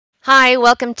Hi,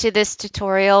 welcome to this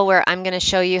tutorial where I'm going to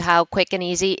show you how quick and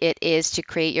easy it is to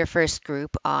create your first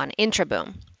group on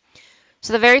Intraboom.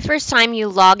 So the very first time you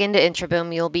log into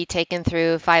Intraboom, you'll be taken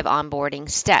through 5 onboarding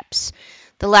steps.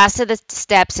 The last of the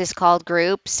steps is called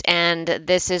groups, and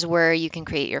this is where you can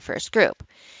create your first group.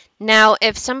 Now,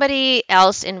 if somebody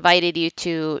else invited you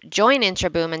to join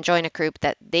Intraboom and join a group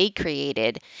that they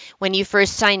created, when you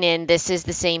first sign in, this is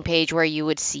the same page where you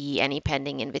would see any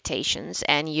pending invitations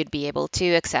and you'd be able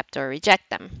to accept or reject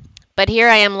them. But here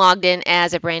I am logged in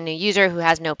as a brand new user who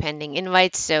has no pending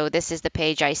invites, so this is the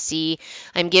page I see.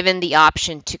 I'm given the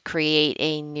option to create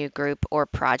a new group or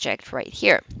project right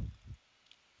here.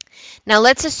 Now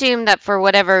let's assume that for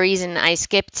whatever reason I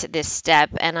skipped this step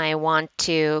and I want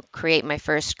to create my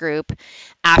first group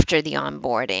after the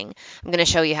onboarding. I'm going to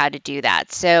show you how to do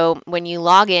that. So when you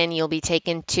log in, you'll be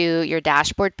taken to your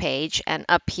dashboard page, and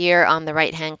up here on the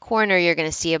right hand corner you're going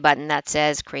to see a button that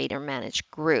says Create or Manage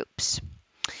Groups.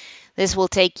 This will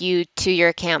take you to your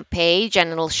account page and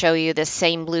it'll show you the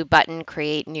same blue button,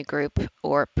 Create New Group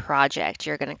or Project.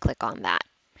 You're going to click on that.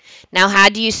 Now,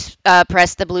 had you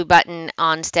press the blue button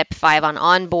on step 5 on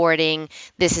onboarding,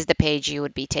 this is the page you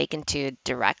would be taken to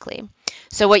directly.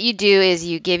 So what you do is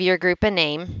you give your group a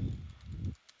name.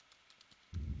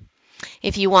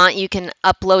 If you want, you can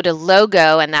upload a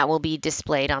logo and that will be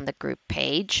displayed on the group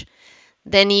page.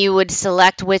 Then you would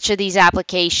select which of these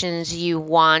applications you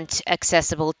want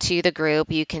accessible to the group.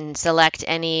 You can select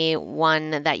any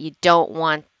one that you don't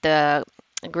want the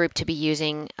group to be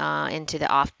using into the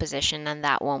off position, and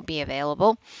that won't be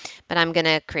available. But I'm going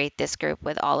to create this group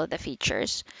with all of the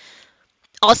features.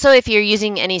 Also, if you're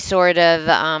using any sort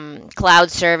of cloud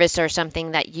service or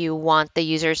something that you want the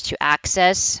users to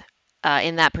access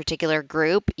in that particular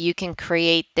group, you can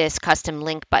create this custom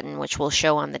link button, which will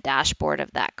show on the dashboard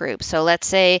of that group. So let's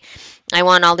say I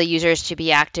want all the users to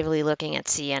be actively looking at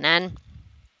CNN.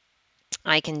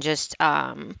 I can just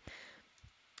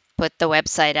put the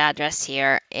website address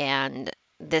here, and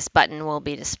this button will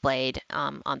be displayed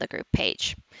on the group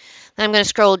page. Then I'm going to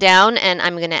scroll down and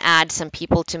I'm going to add some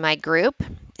people to my group.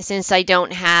 Since I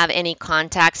don't have any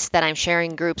contacts that I'm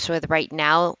sharing groups with right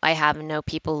now, I have no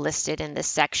people listed in this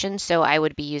section, so I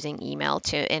would be using email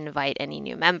to invite any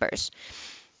new members.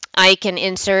 I can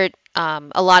insert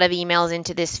a lot of emails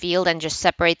into this field and just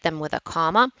separate them with a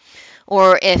comma.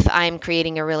 Or if I'm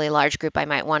creating a really large group, I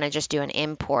might want to just do an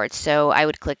import. So I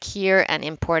would click here and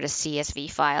import a CSV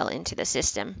file into the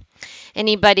system.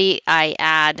 Anybody I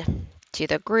add to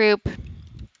the group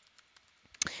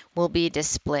will be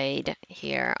displayed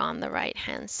here on the right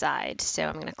hand side. So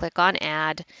I'm going to click on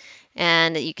add,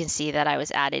 and you can see that I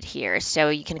was added here. So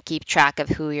you can keep track of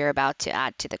who you're about to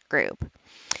add to the group.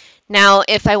 Now,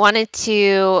 if I wanted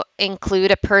to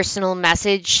include a personal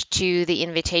message to the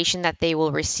invitation that they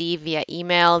will receive via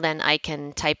email, then I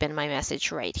can type in my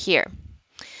message right here.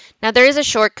 Now, there is a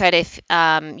shortcut if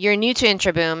you're new to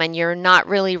Intraboom and you're not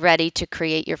really ready to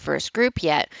create your first group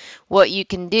yet. What you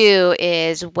can do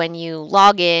is when you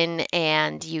log in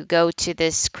and you go to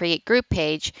this Create Group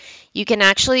page, you can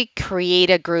actually create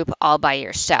a group all by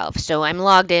yourself. So I'm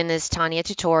logged in as Tanya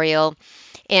Tutorial,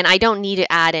 and I don't need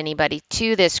to add anybody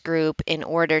to this group in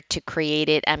order to create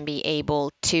it and be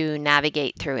able to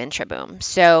navigate through Intraboom.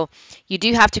 So you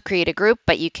do have to create a group,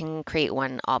 but you can create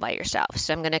one all by yourself.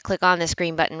 So I'm going to click on this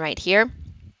green button right here,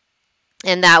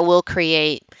 and that will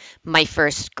create my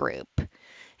first group.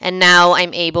 And now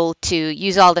I'm able to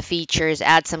use all the features,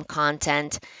 add some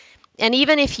content. And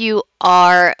even if you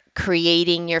are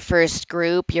creating your first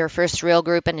group, your first real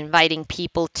group, and inviting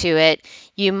people to it,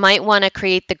 you might want to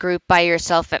create the group by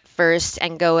yourself at first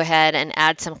and go ahead and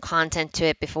add some content to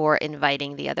it before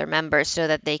inviting the other members so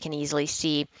that they can easily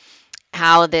see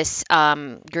how this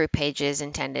group page is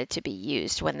intended to be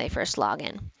used when they first log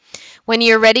in. When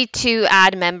you're ready to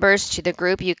add members to the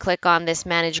group, you click on this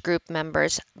Manage Group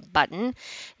Members button.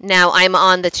 Now I'm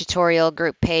on the tutorial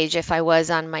group page. If I was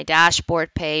on my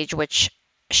dashboard page, which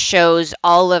shows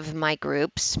all of my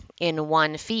groups in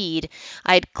one feed,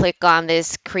 I'd click on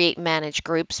this Create Manage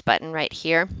Groups button right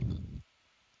here.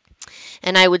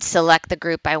 And I would select the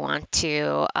group I want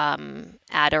to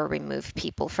add or remove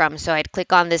people from. So I'd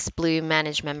click on this blue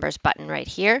Manage Members button right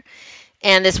here.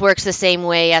 And this works the same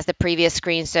way as the previous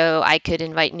screen, so I could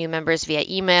invite new members via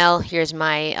email. Here's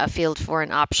my field for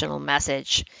an optional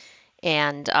message,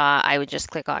 and I would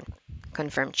just click on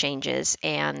Confirm Changes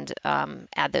and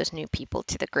add those new people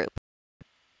to the group.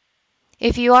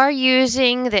 If you are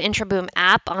using the Intraboom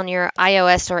app on your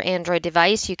iOS or Android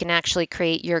device, you can actually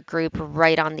create your group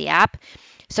right on the app.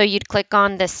 So you'd click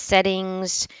on the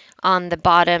settings on the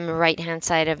bottom right-hand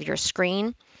side of your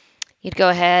screen. You'd go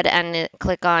ahead and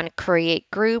click on Create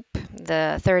Group,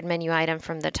 the third menu item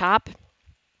from the top.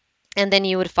 And then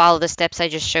you would follow the steps I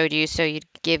just showed you. So you'd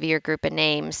give your group a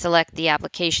name, select the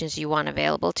applications you want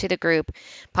available to the group,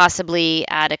 possibly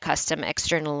add a custom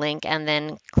external link, and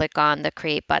then click on the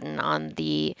Create button on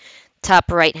the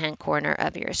top right-hand corner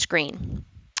of your screen.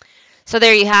 So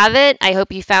there you have it. I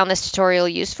hope you found this tutorial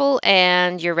useful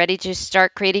and you're ready to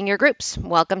start creating your groups.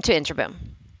 Welcome to Intraboom.